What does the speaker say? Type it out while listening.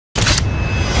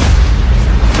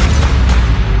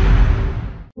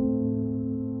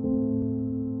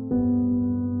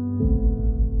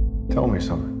Tell me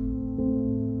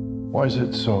something. Why is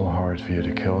it so hard for you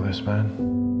to kill this man?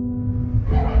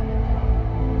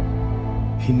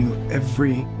 He knew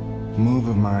every move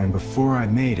of mine before I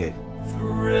made it.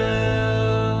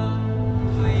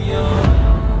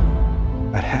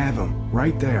 I'd have him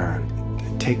right there.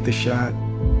 I'd take the shot.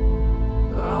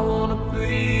 I wanna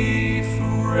be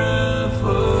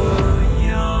forever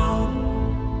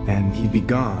young. And he'd be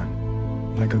gone,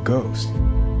 like a ghost.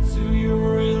 Do you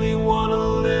really wanna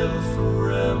live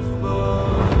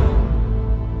forever?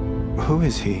 Who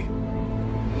is he? Do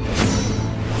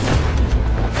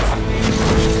you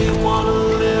really wanna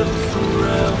live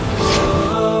forever?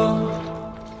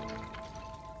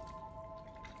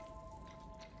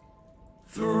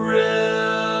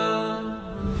 Forever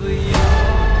young.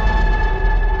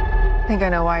 I think I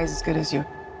know why he's as good as you.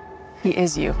 He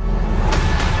is you.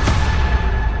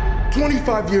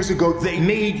 25 years ago, they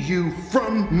made you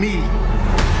from me.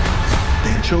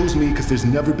 They chose me because there's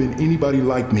never been anybody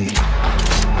like me.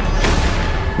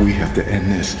 We have to end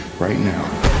this right now.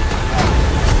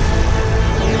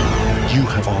 You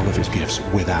have all of his gifts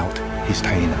without his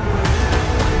pain.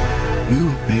 You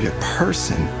made a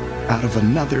person out of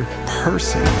another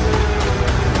person.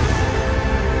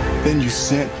 Then you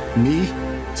sent me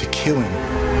to kill him.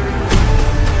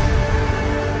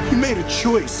 You made a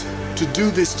choice to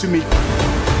do this to me.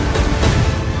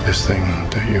 This thing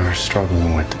that you're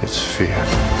struggling with, it's fear.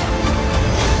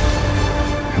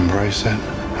 Embrace it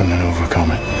and then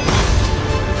overcome it.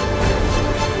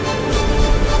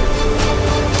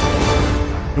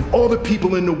 Of all the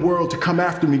people in the world to come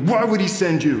after me, why would he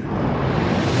send you?